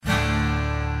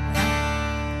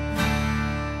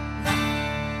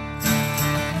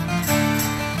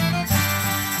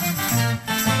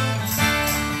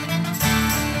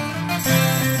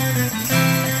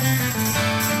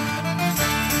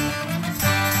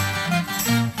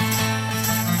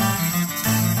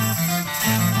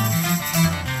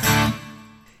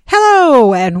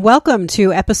and welcome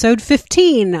to episode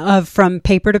 15 of From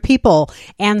Paper to People,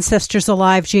 Ancestors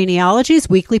Alive Genealogy's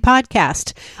weekly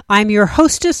podcast. I'm your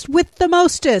hostess with the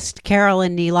mostest,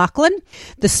 Carolyn Nee Lachlan.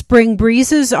 The spring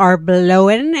breezes are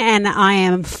blowing, and I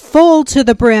am full to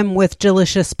the brim with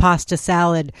delicious pasta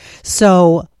salad.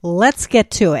 So let's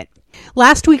get to it.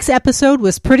 Last week's episode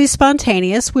was pretty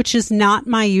spontaneous, which is not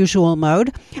my usual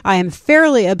mode. I am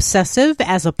fairly obsessive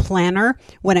as a planner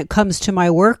when it comes to my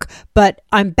work, but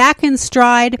I'm back in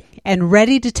stride and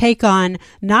ready to take on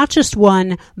not just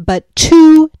one, but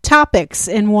two topics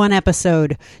in one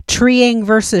episode: treeing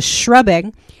versus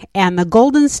shrubbing, and the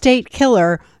Golden State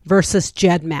Killer versus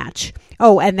GEDmatch.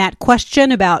 Oh, and that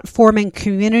question about forming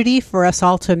community for us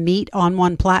all to meet on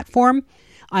one platform.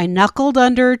 I knuckled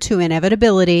under to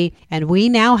inevitability, and we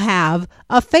now have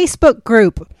a Facebook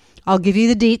group. I'll give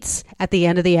you the deets at the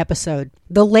end of the episode.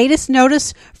 The latest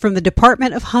notice from the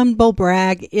Department of Humble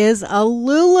Brag is a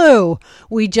Lulu.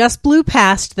 We just blew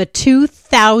past the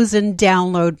 2,000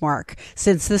 download mark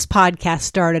since this podcast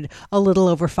started a little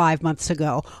over 5 months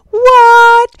ago.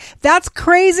 What? That's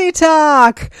crazy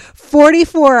talk.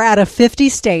 44 out of 50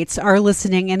 states are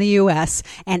listening in the U.S.,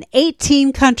 and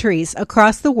 18 countries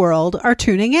across the world are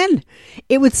tuning in.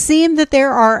 It would seem that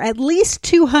there are at least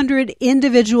 200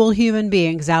 individual human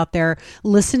beings out there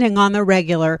listening on the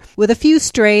regular, with a few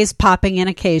strays popping in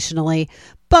occasionally,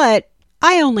 but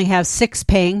I only have 6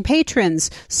 paying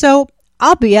patrons, so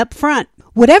I'll be up front.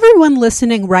 Would everyone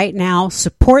listening right now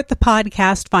support the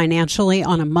podcast financially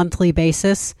on a monthly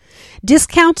basis?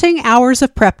 Discounting hours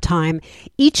of prep time,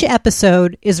 each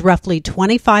episode is roughly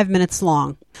 25 minutes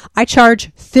long. I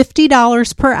charge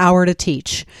 $50 per hour to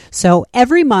teach. So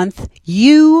every month,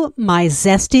 you, my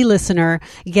zesty listener,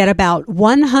 get about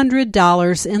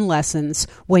 $100 in lessons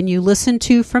when you listen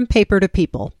to From Paper to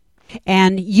People.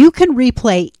 And you can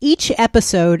replay each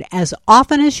episode as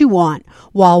often as you want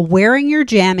while wearing your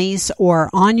jammies or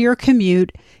on your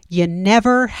commute. You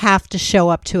never have to show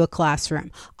up to a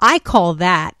classroom. I call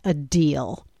that a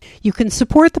deal. You can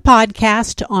support the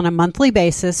podcast on a monthly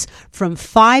basis from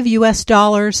 $5 US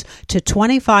to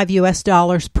 $25 US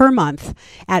per month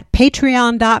at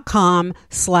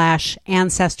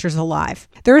patreon.com/ancestorsalive.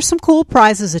 There are some cool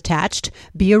prizes attached.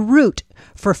 Be a root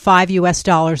for $5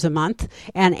 US a month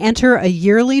and enter a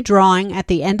yearly drawing at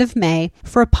the end of May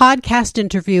for a podcast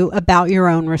interview about your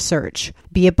own research.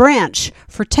 Be a branch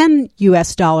for $10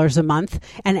 US a month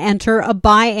and enter a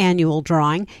biannual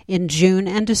drawing in June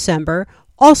and December,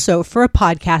 also for a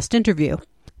podcast interview.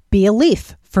 Be a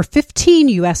leaf for $15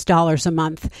 US a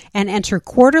month and enter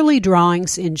quarterly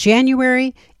drawings in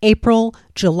January, April,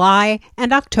 July,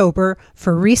 and October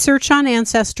for research on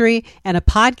ancestry and a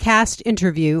podcast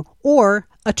interview or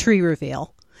a tree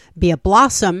reveal. Be a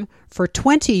blossom for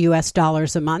 $20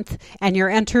 US a month, and you're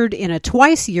entered in a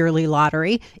twice yearly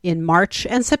lottery in March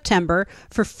and September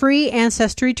for free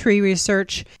ancestry tree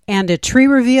research and a tree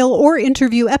reveal or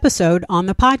interview episode on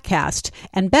the podcast.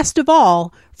 And best of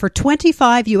all, for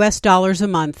 $25 US a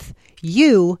month,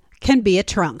 you can be a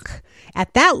trunk.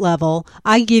 At that level,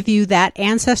 I give you that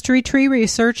ancestry tree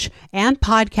research and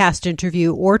podcast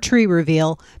interview or tree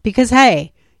reveal because,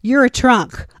 hey, you're a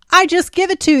trunk. I just give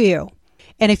it to you.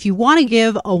 And if you want to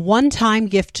give a one-time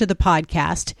gift to the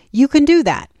podcast, you can do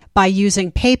that by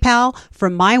using PayPal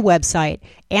from my website,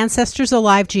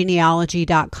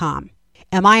 AncestorsAliveGenealogy.com.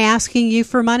 Am I asking you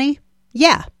for money?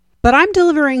 Yeah, but I'm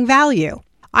delivering value.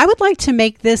 I would like to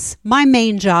make this my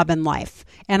main job in life,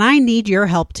 and I need your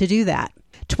help to do that.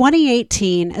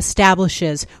 2018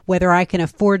 establishes whether I can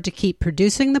afford to keep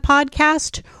producing the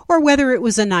podcast or whether it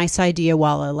was a nice idea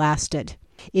while it lasted.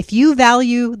 If you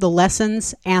value the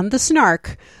lessons and the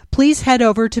snark, please head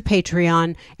over to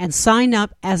Patreon and sign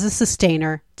up as a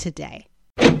sustainer today.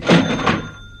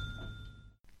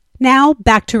 Now,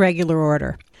 back to regular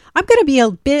order. I'm going to be a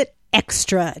bit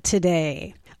extra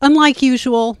today. Unlike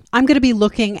usual, I'm going to be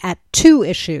looking at 2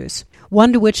 issues,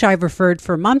 one to which I've referred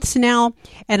for months now,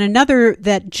 and another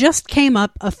that just came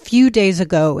up a few days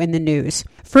ago in the news.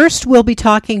 First, we'll be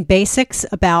talking basics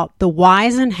about the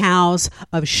whys and hows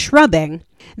of shrubbing.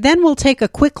 Then we'll take a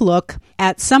quick look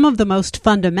at some of the most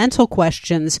fundamental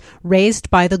questions raised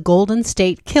by the Golden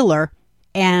State Killer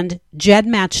and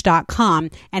GEDmatch.com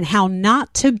and how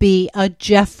not to be a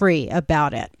Jeffrey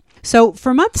about it. So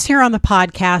for months here on the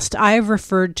podcast, I have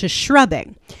referred to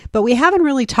shrubbing, but we haven't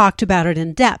really talked about it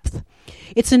in depth.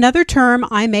 It's another term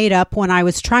I made up when I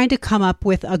was trying to come up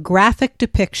with a graphic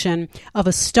depiction of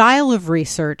a style of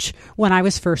research when I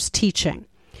was first teaching.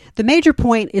 The major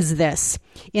point is this.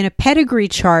 In a pedigree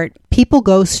chart, people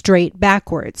go straight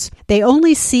backwards. They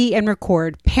only see and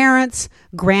record parents,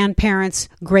 grandparents,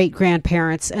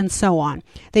 great-grandparents, and so on.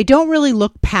 They don't really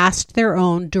look past their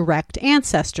own direct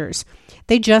ancestors.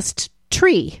 They just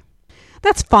tree.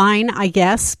 That's fine, I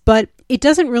guess, but it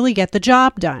doesn't really get the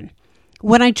job done.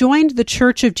 When I joined the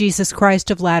Church of Jesus Christ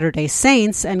of Latter-day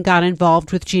Saints and got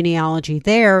involved with genealogy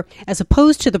there, as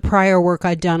opposed to the prior work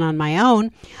I'd done on my own,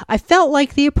 I felt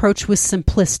like the approach was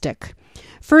simplistic.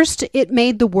 First, it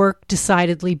made the work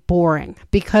decidedly boring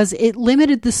because it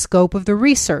limited the scope of the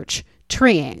research,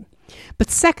 treeing. But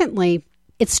secondly,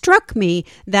 it struck me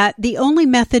that the only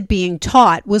method being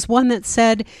taught was one that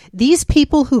said, these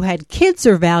people who had kids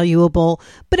are valuable,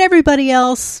 but everybody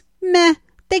else, meh,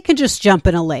 they can just jump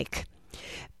in a lake.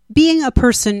 Being a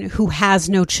person who has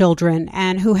no children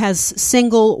and who has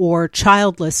single or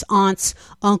childless aunts,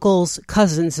 uncles,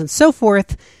 cousins, and so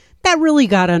forth, that really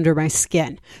got under my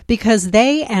skin because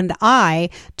they and I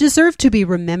deserve to be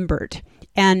remembered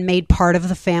and made part of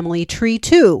the family tree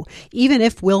too, even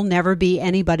if we'll never be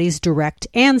anybody's direct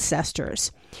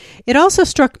ancestors. It also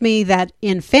struck me that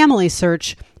in Family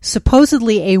Search,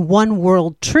 supposedly a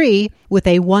one-world tree with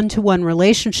a one-to-one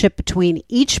relationship between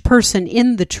each person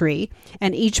in the tree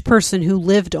and each person who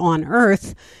lived on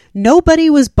Earth, nobody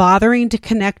was bothering to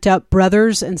connect up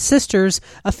brothers and sisters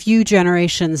a few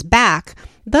generations back,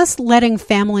 thus letting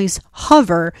families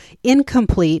hover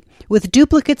incomplete with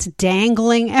duplicates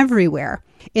dangling everywhere.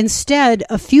 Instead,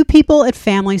 a few people at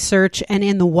Family Search and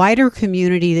in the wider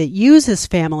community that uses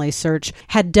Family Search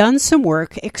had done some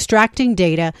work extracting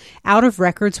data out of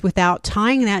records without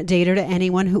tying that data to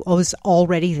anyone who was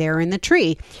already there in the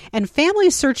tree. And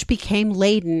Family Search became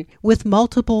laden with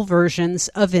multiple versions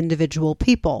of individual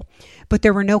people. But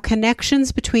there were no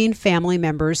connections between family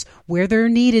members where there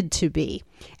needed to be.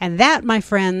 And that, my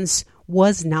friends,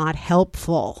 was not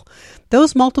helpful.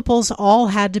 Those multiples all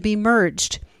had to be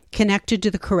merged, connected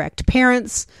to the correct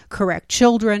parents, correct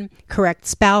children, correct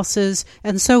spouses,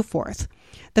 and so forth.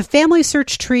 The Family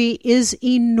Search tree is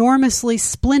enormously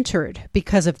splintered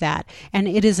because of that, and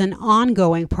it is an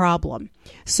ongoing problem.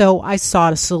 So I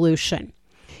sought a solution.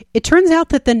 It turns out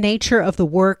that the nature of the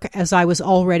work as I was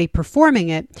already performing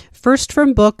it, first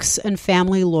from books and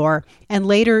family lore, and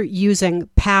later using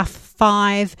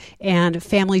Path5 and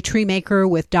Family Tree Maker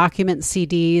with document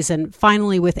CDs, and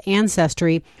finally with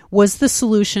Ancestry, was the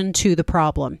solution to the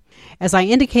problem. As I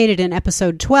indicated in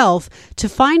episode 12, to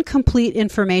find complete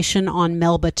information on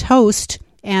Melba Toast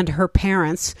and her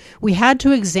parents, we had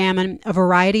to examine a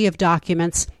variety of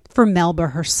documents for Melba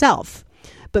herself.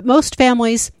 But most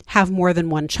families have more than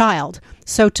one child,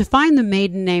 so to find the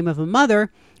maiden name of a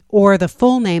mother, or the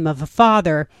full name of a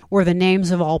father, or the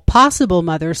names of all possible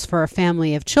mothers for a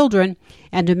family of children,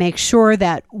 and to make sure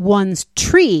that one's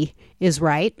tree is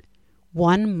right,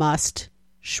 one must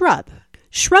shrub.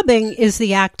 Shrubbing is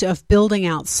the act of building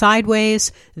out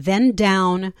sideways, then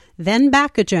down, then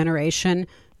back a generation,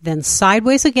 then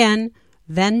sideways again,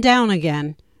 then down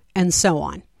again, and so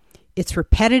on. It's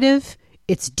repetitive,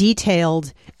 it's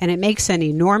detailed, and it makes an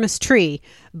enormous tree,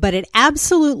 but it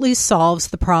absolutely solves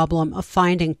the problem of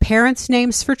finding parents'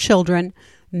 names for children,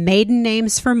 maiden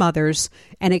names for mothers,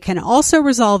 and it can also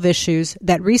resolve issues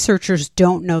that researchers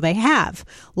don't know they have,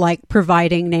 like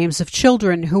providing names of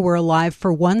children who were alive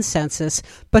for one census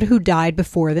but who died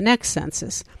before the next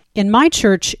census. In my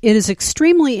church, it is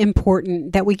extremely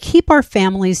important that we keep our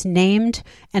families named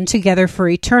and together for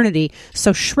eternity,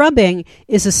 so shrubbing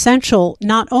is essential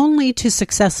not only to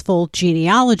successful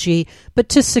genealogy, but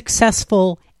to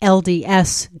successful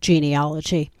LDS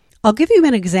genealogy. I'll give you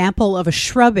an example of a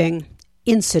shrubbing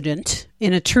incident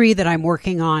in a tree that I'm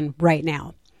working on right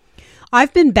now.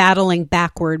 I've been battling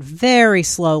backward very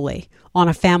slowly on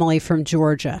a family from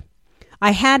Georgia.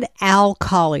 I had Al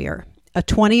Collier, a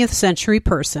 20th century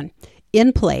person,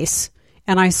 in place,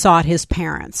 and I sought his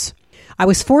parents. I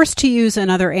was forced to use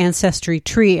another ancestry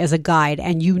tree as a guide,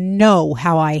 and you know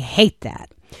how I hate that,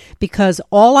 because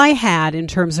all I had in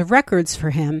terms of records for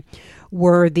him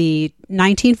were the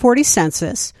 1940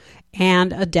 census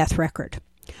and a death record.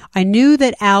 I knew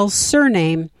that Al's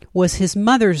surname was his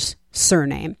mother's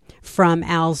surname from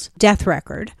Al's death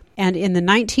record, and in the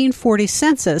 1940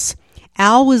 census,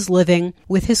 Al was living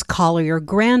with his Collier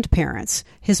grandparents,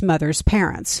 his mother's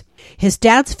parents. His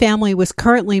dad's family was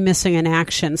currently missing in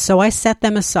action, so I set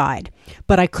them aside.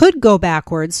 But I could go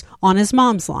backwards on his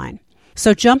mom's line.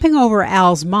 So jumping over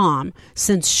Al's mom,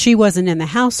 since she wasn't in the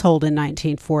household in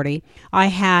 1940, I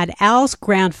had Al's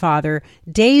grandfather,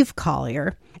 Dave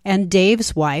Collier, and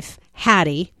Dave's wife,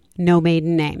 Hattie, no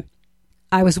maiden name.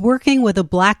 I was working with a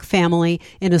black family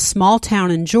in a small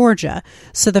town in Georgia,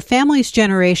 so the family's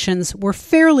generations were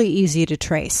fairly easy to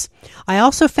trace. I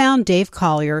also found Dave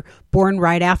Collier, born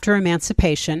right after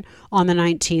emancipation, on the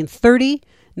 1930,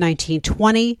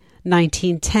 1920,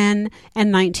 1910,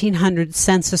 and 1900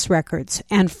 census records,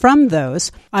 and from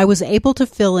those, I was able to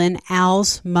fill in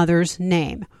Al's mother's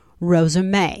name, Rosa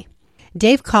May.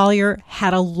 Dave Collier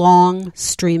had a long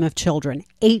stream of children,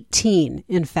 18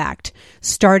 in fact,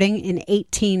 starting in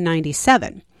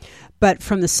 1897. But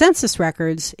from the census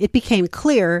records, it became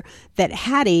clear that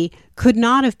Hattie could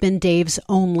not have been Dave's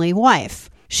only wife.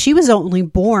 She was only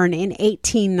born in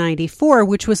 1894,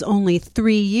 which was only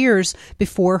 3 years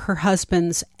before her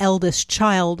husband's eldest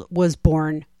child was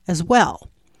born as well.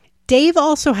 Dave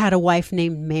also had a wife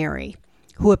named Mary,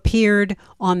 who appeared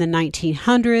on the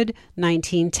 1900,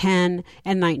 1910,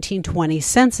 and 1920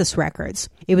 census records.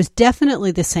 It was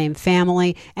definitely the same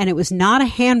family, and it was not a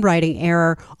handwriting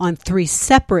error on 3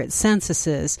 separate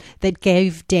censuses that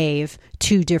gave Dave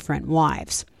 2 different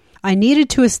wives. I needed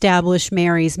to establish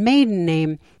Mary's maiden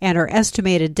name and her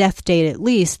estimated death date at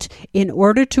least in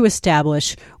order to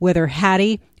establish whether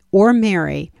Hattie or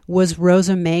Mary was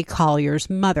Rosa May Collier's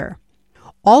mother.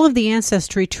 All of the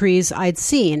ancestry trees I'd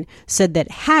seen said that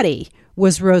Hattie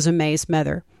was Rosa May's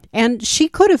mother, and she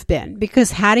could have been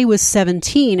because Hattie was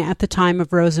 17 at the time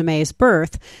of Rosa May's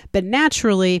birth, but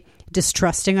naturally,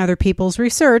 distrusting other people's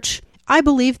research, I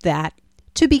believed that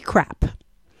to be crap.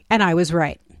 And I was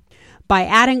right. By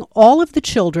adding all of the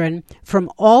children from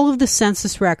all of the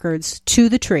census records to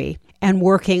the tree and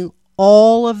working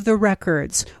all of the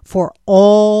records for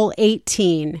all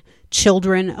 18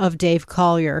 children of Dave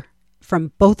Collier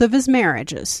from both of his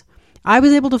marriages, I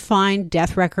was able to find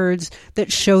death records that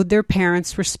showed their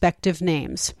parents' respective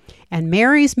names, and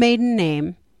Mary's maiden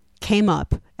name came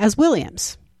up as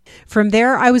Williams. From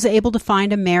there, I was able to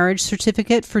find a marriage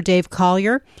certificate for Dave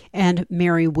Collier and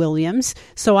Mary Williams,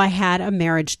 so I had a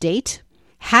marriage date,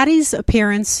 Hattie's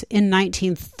appearance in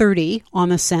 1930 on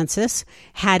the census,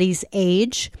 Hattie's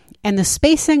age, and the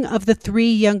spacing of the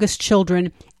 3 youngest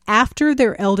children after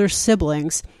their elder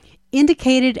siblings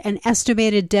indicated an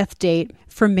estimated death date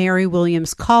for Mary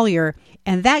Williams Collier,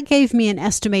 and that gave me an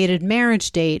estimated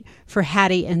marriage date for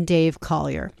Hattie and Dave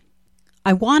Collier.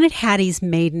 I wanted Hattie's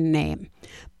maiden name,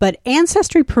 but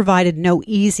Ancestry provided no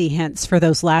easy hints for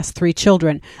those last 3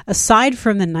 children, aside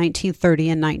from the 1930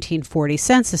 and 1940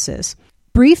 censuses.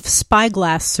 Brief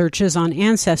spyglass searches on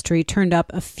Ancestry turned up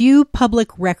a few public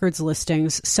records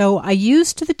listings, so I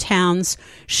used the towns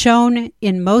shown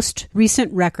in most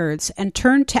recent records and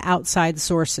turned to outside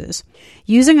sources.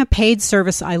 Using a paid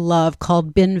service I love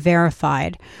called Been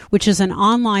Verified, which is an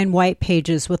online white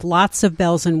pages with lots of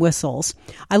bells and whistles,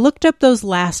 I looked up those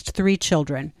last 3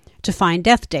 children to find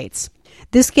death dates.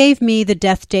 This gave me the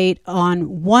death date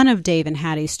on one of Dave and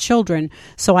Hattie's children,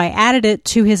 so I added it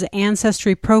to his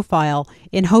Ancestry profile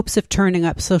in hopes of turning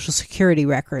up Social Security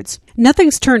records.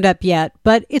 Nothing's turned up yet,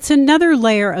 but it's another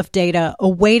layer of data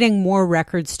awaiting more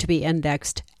records to be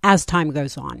indexed as time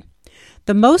goes on.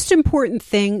 The most important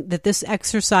thing that this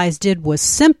exercise did was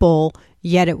simple,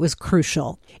 yet it was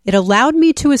crucial. It allowed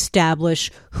me to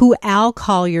establish who Al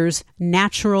Collier's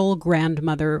natural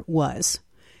grandmother was.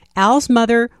 Al's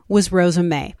mother was Rosa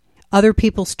May. Other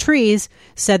people's trees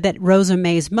said that Rosa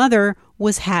May's mother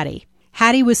was Hattie.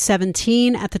 Hattie was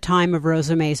 17 at the time of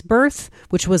Rosa May's birth,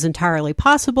 which was entirely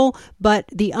possible, but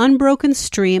the unbroken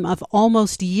stream of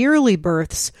almost yearly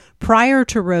births prior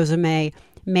to Rosa May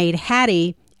made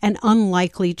Hattie an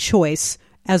unlikely choice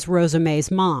as Rosa May's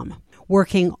mom.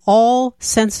 Working all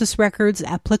census records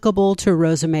applicable to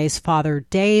Rosa May's father,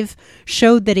 Dave,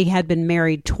 showed that he had been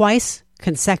married twice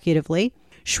consecutively.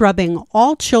 Shrubbing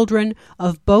all children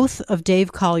of both of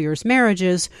Dave Collier's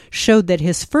marriages showed that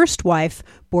his first wife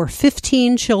bore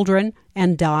 15 children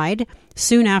and died,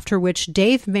 soon after which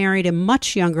Dave married a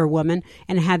much younger woman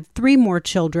and had 3 more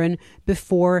children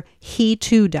before he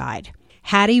too died.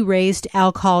 Hattie raised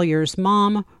Al Collier's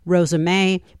mom, Rosa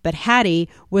May, but Hattie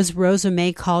was Rosa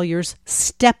May Collier's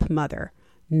stepmother,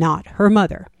 not her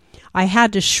mother. I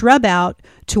had to shrub out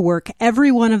to work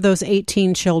every one of those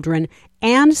 18 children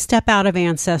and step out of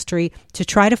Ancestry to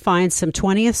try to find some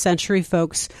 20th century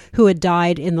folks who had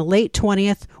died in the late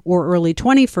 20th or early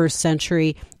 21st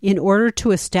century in order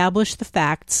to establish the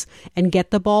facts and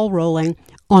get the ball rolling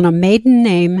on a maiden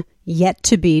name yet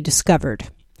to be discovered.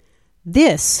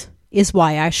 This is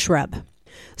why I shrub.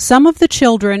 Some of the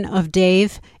children of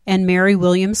Dave and Mary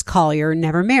Williams Collier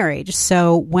never married,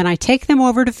 so when I take them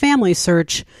over to Family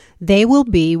Search, they will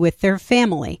be with their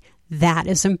family. That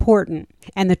is important.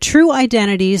 And the true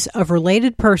identities of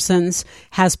related persons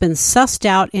has been sussed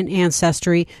out in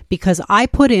Ancestry because I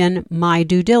put in my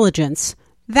due diligence.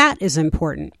 That is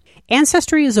important.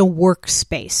 Ancestry is a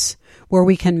workspace where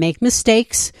we can make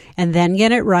mistakes and then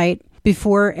get it right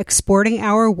before exporting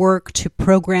our work to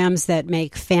programs that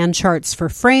make fan charts for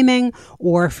framing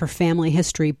or for family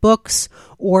history books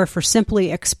or for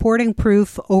simply exporting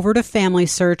proof over to Family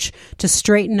Search to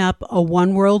straighten up a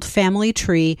one-world family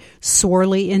tree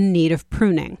sorely in need of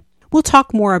pruning. We'll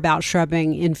talk more about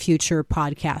shrubbing in future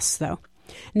podcasts, though.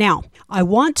 Now, I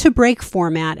want to break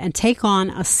format and take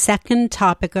on a second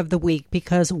topic of the week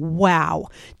because, wow,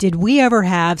 did we ever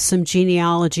have some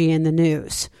genealogy in the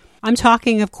news. I'm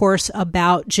talking, of course,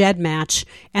 about GEDmatch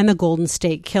and the Golden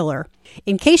State Killer.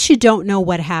 In case you don't know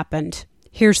what happened,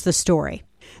 here's the story.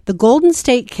 The Golden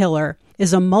State Killer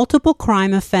is a multiple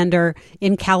crime offender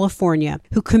in California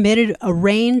who committed a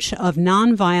range of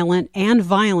nonviolent and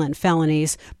violent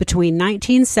felonies between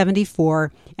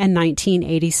 1974 and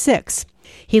 1986.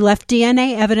 He left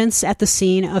DNA evidence at the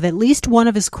scene of at least one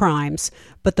of his crimes,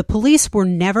 but the police were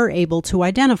never able to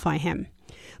identify him.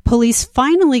 Police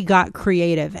finally got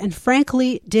creative and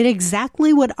frankly did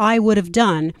exactly what I would have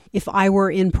done if I were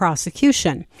in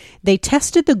prosecution. They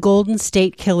tested the Golden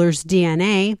State Killer's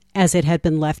DNA as it had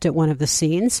been left at one of the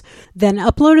scenes, then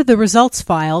uploaded the results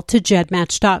file to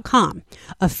GEDmatch.com,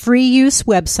 a free-use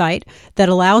website that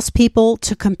allows people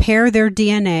to compare their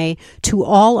DNA to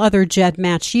all other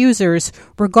GEDmatch users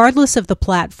regardless of the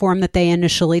platform that they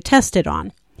initially tested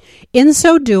on. In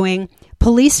so doing,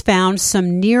 police found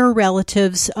some near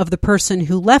relatives of the person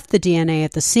who left the DNA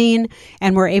at the scene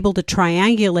and were able to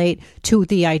triangulate to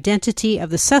the identity of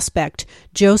the suspect,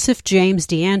 Joseph James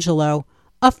DeAngelo,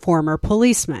 a former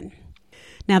policeman.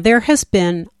 Now, there has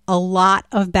been a lot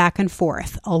of back and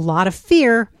forth, a lot of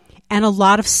fear, and a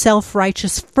lot of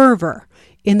self-righteous fervor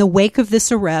in the wake of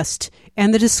this arrest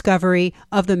and the discovery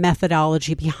of the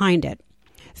methodology behind it.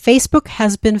 Facebook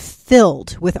has been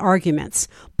filled with arguments,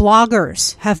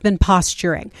 bloggers have been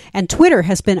posturing, and Twitter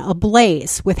has been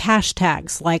ablaze with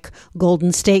hashtags like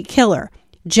Golden State Killer,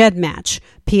 GEDmatch,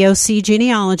 POC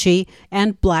Genealogy,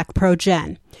 and Black Pro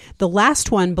Gen. The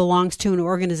last one belongs to an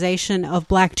organization of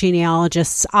Black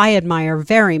genealogists I admire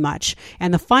very much,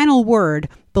 and the final word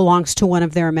belongs to one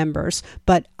of their members,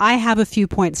 but I have a few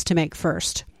points to make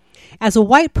first. As a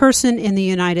white person in the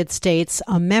United States,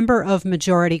 a member of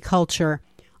majority culture,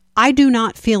 I do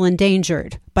not feel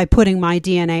endangered by putting my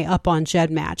DNA up on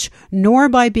GEDmatch, nor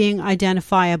by being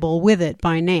identifiable with it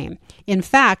by name. In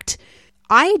fact,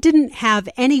 I didn't have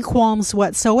any qualms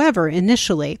whatsoever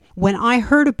initially when I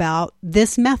heard about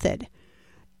this method.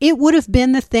 It would have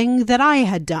been the thing that I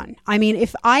had done. I mean,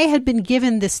 if I had been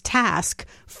given this task,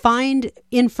 find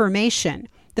information,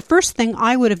 the first thing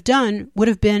I would have done would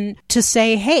have been to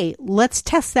say, hey, let's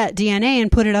test that DNA and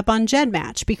put it up on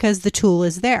GEDmatch because the tool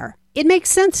is there. It makes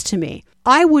sense to me.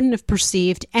 I wouldn't have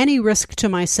perceived any risk to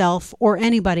myself or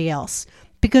anybody else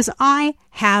because I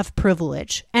have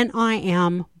privilege and I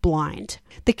am blind.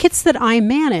 The kits that I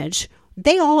manage,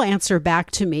 they all answer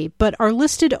back to me, but are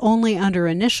listed only under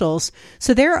initials,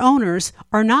 so their owners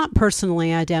are not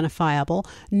personally identifiable.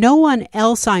 No one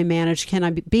else I manage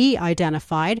can be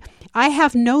identified. I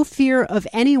have no fear of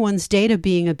anyone's data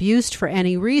being abused for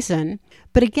any reason.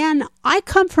 But again, I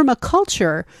come from a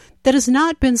culture that has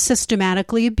not been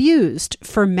systematically abused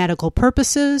for medical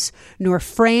purposes, nor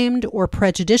framed or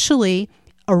prejudicially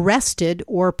arrested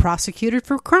or prosecuted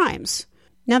for crimes.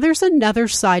 Now, there's another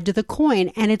side to the coin,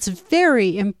 and it's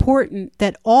very important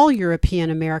that all European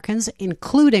Americans,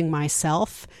 including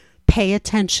myself, pay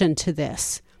attention to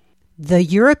this. The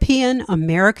European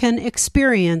American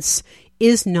experience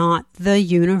is not the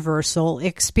universal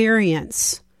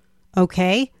experience.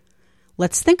 Okay?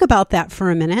 Let's think about that for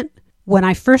a minute. When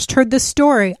I first heard this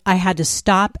story, I had to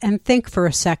stop and think for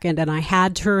a second, and I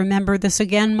had to remember this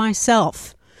again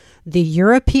myself. The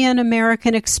European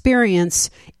American experience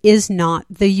is not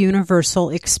the universal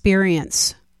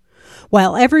experience.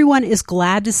 While everyone is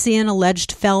glad to see an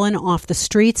alleged felon off the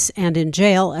streets and in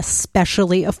jail,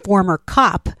 especially a former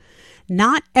cop,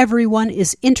 not everyone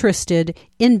is interested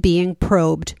in being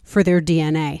probed for their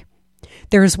DNA.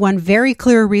 There is one very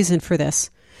clear reason for this.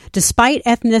 Despite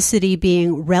ethnicity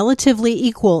being relatively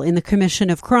equal in the commission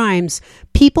of crimes,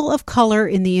 people of color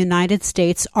in the United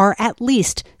States are at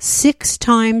least 6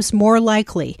 times more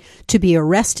likely to be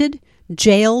arrested,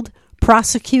 jailed,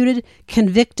 prosecuted,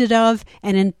 convicted of,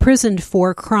 and imprisoned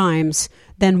for crimes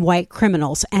than white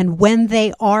criminals. And when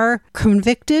they are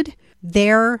convicted,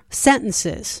 their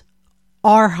sentences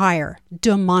are higher,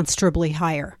 demonstrably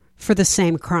higher, for the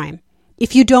same crime.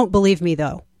 If you don't believe me,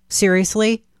 though,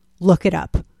 seriously, Look it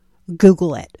up.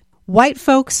 Google it. White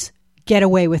folks get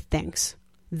away with things.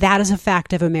 That is a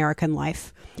fact of American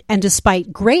life. And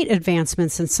despite great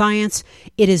advancements in science,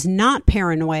 it is not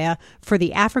paranoia for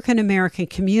the African American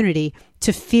community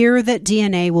to fear that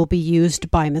DNA will be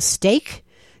used by mistake,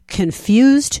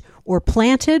 confused, or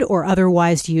planted or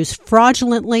otherwise used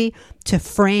fraudulently to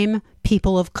frame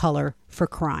people of color for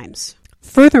crimes.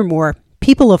 Furthermore,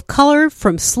 people of color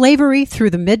from slavery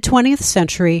through the mid-20th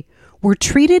century were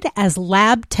treated as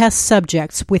lab test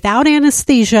subjects without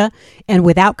anesthesia and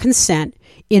without consent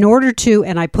in order to,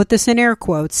 and I put this in air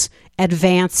quotes,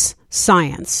 advance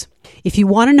science. If you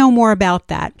want to know more about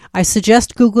that, I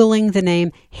suggest Googling the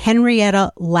name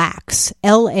Henrietta Lacks,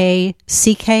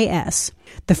 Lacks,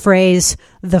 the phrase,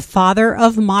 the father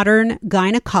of modern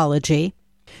gynecology,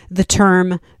 the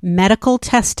term medical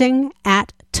testing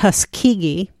at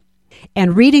Tuskegee,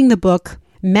 and reading the book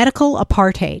Medical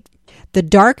Apartheid, The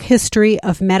Dark History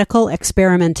of Medical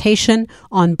Experimentation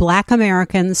on Black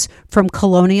Americans from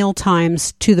Colonial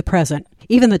Times to the Present.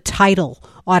 Even the title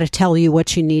ought to tell you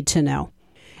what you need to know.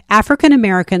 African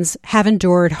Americans have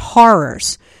endured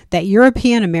horrors that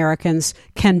European Americans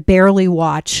can barely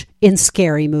watch in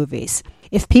scary movies.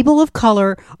 If people of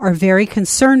color are very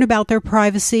concerned about their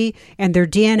privacy and their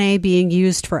DNA being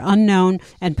used for unknown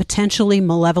and potentially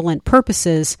malevolent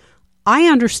purposes, I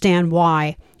understand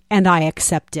why, and I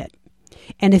accept it.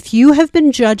 And if you have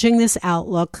been judging this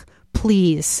outlook,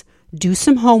 please do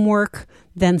some homework,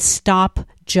 then stop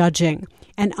judging.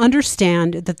 And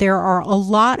understand that there are a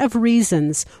lot of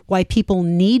reasons why people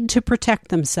need to protect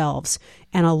themselves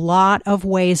and a lot of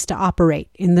ways to operate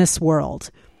in this world.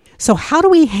 So how do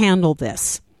we handle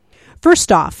this?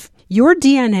 First off, your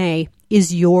DNA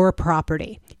is your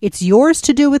property. It's yours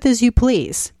to do with as you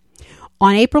please.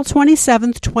 On April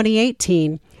 27,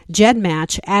 2018,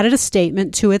 GEDmatch added a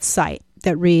statement to its site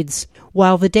that reads,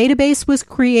 "While the database was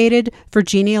created for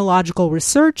genealogical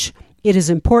research, it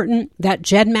is important that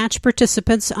GEDmatch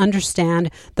participants understand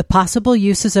the possible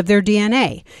uses of their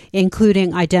DNA,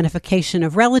 including identification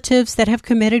of relatives that have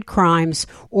committed crimes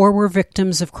or were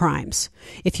victims of crimes.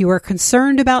 If you are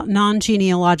concerned about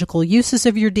non-genealogical uses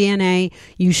of your DNA,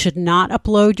 you should not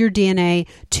upload your DNA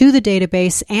to the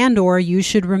database and/or you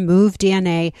should remove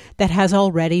DNA that has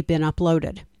already been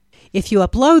uploaded. If you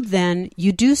upload, then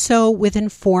you do so with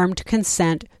informed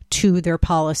consent to their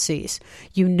policies.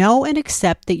 You know and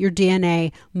accept that your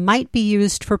DNA might be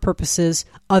used for purposes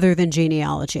other than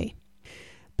genealogy.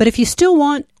 But if you still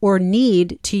want or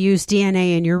need to use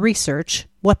DNA in your research,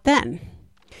 what then?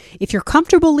 If you're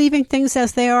comfortable leaving things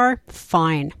as they are,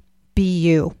 fine, be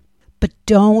you. But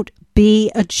don't be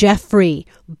a Jeffrey,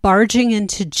 barging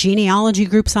into genealogy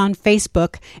groups on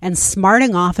Facebook and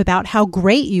smarting off about how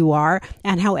great you are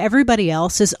and how everybody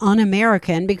else is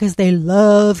un-American because they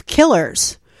love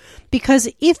killers. Because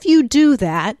if you do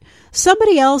that,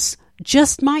 somebody else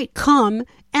just might come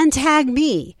and tag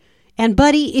me. And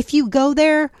buddy, if you go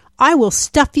there, I will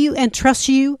stuff you and truss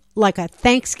you like a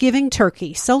Thanksgiving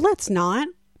turkey. So let's not.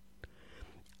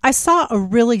 I saw a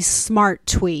really smart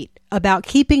tweet about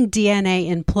keeping DNA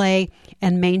in play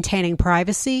and maintaining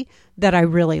privacy that I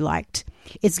really liked.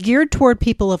 It's geared toward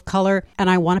people of color, and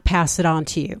I want to pass it on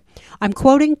to you. I'm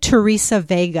quoting Teresa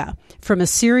Vega from a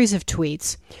series of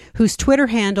tweets whose Twitter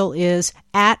handle is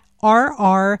 @RRBB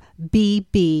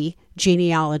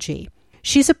Genealogy.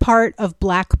 She's a part of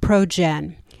Black Pro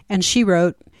Gen, and she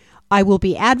wrote, "I will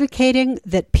be advocating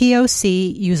that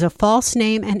POC use a false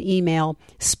name and email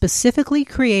specifically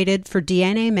created for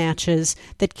DNA matches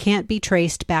that can't be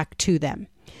traced back to them.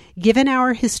 Given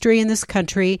our history in this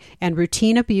country and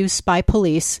routine abuse by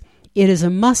police, it is a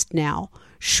must now,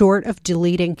 short of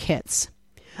deleting kits.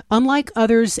 Unlike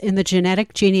others in the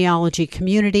genetic genealogy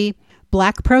community,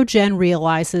 Black Pro Gen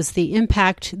realizes the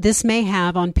impact this may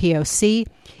have on POC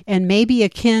and may be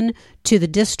akin to the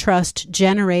distrust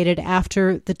generated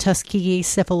after the Tuskegee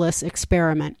syphilis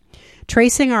experiment.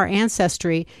 Tracing our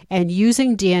ancestry and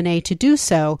using DNA to do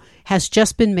so has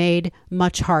just been made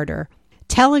much harder.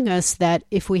 Telling us that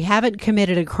if we haven't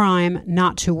committed a crime,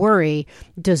 not to worry,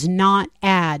 does not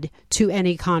add to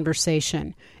any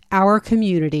conversation. Our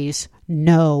communities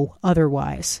know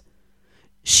otherwise."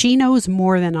 She knows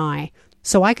more than I,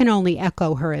 so I can only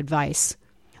echo her advice.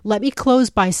 Let me close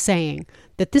by saying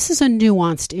that this is a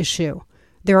nuanced issue.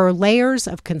 There are layers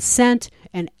of consent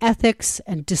and ethics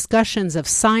and discussions of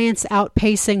science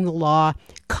outpacing the law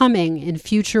coming in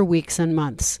future weeks and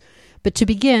months. But to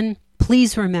begin,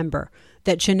 please remember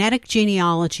that genetic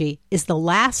genealogy is the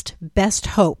last best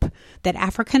hope that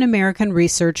African American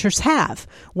researchers have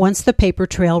once the paper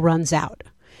trail runs out.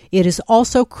 It is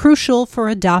also crucial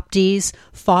for adoptees,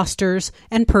 fosters,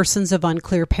 and persons of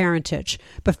unclear parentage.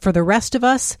 But for the rest of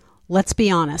us, let's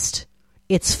be honest,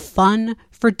 it's fun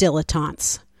for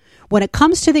dilettantes. When it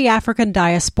comes to the African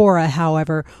diaspora,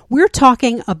 however, we're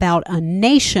talking about a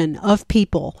nation of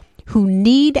people who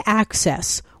need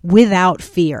access without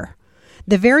fear.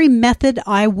 The very method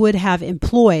I would have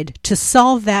employed to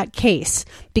solve that case,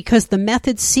 because the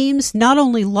method seems not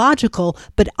only logical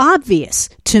but obvious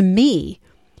to me,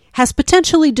 has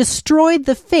potentially destroyed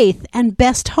the faith and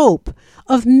best hope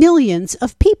of millions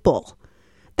of people.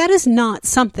 That is not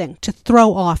something to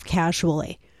throw off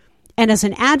casually. And as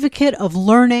an advocate of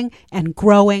learning and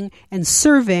growing and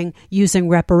serving using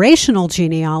reparational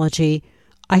genealogy,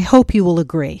 I hope you will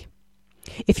agree.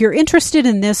 If you're interested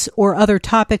in this or other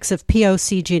topics of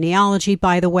POC genealogy,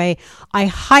 by the way, I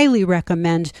highly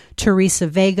recommend Teresa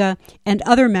Vega and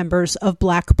other members of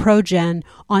Black ProGen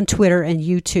on Twitter and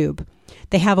YouTube.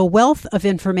 They have a wealth of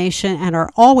information and are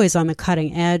always on the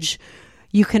cutting edge.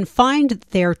 You can find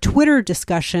their Twitter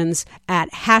discussions at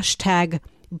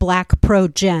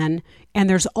 #BlackProGen, and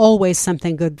there's always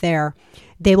something good there.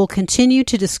 They will continue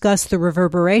to discuss the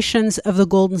reverberations of the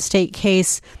Golden State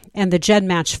case and the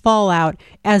GEDmatch fallout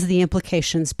as the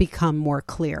implications become more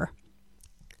clear.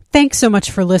 Thanks so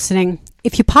much for listening.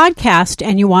 If you podcast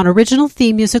and you want original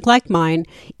theme music like mine,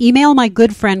 email my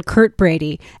good friend Kurt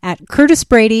Brady at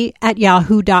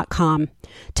curtisbrady@yahoo.com.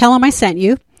 Tell him I sent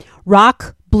you.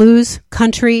 Rock, blues,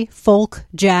 country, folk,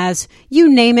 jazz, you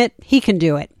name it, he can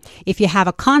do it. If you have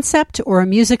a concept or a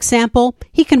music sample,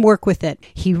 he can work with it.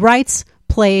 He writes,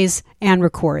 plays, and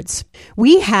records.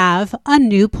 We have a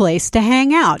new place to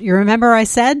hang out. You remember I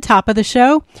said, top of the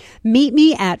show? Meet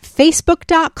me at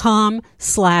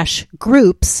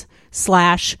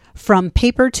facebook.com/groups/From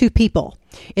Paper to People.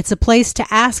 It's a place to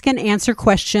ask and answer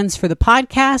questions for the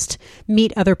podcast,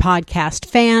 meet other podcast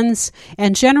fans,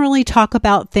 and generally talk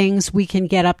about things we can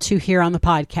get up to here on the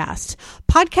podcast.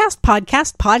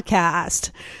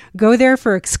 Podcast. Go there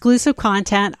for exclusive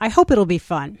content. I hope it'll be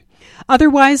fun.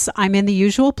 Otherwise, I'm in the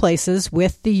usual places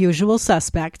with the usual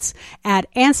suspects at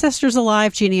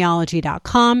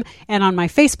AncestorsAliveGenealogy.com and on my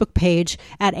Facebook page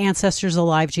at Ancestors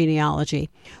Alive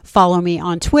Genealogy. Follow me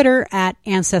on Twitter at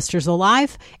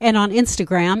AncestorsAlive and on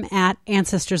Instagram at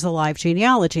Ancestors Alive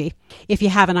Genealogy. If you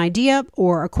have an idea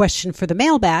or a question for the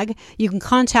mailbag, you can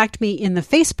contact me in the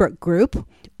Facebook group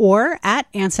or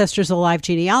at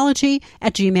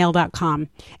AncestorsAliveGenealogy@gmail.com.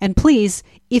 And please,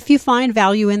 if you find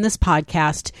value in this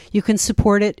podcast, you can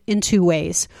support it in two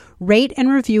ways. Rate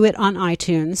and review it on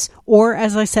iTunes, or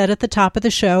as I said at the top of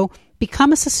the show,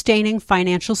 become a sustaining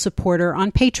financial supporter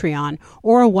on Patreon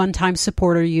or a one-time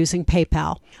supporter using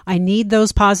PayPal. I need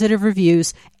those positive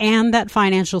reviews and that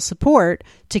financial support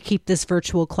to keep this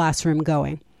virtual classroom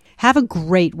going. Have a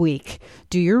great week.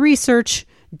 Do your research.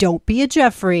 Don't be a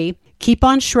Jeffrey. Keep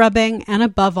on shrubbing, and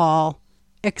above all,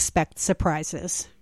 expect surprises.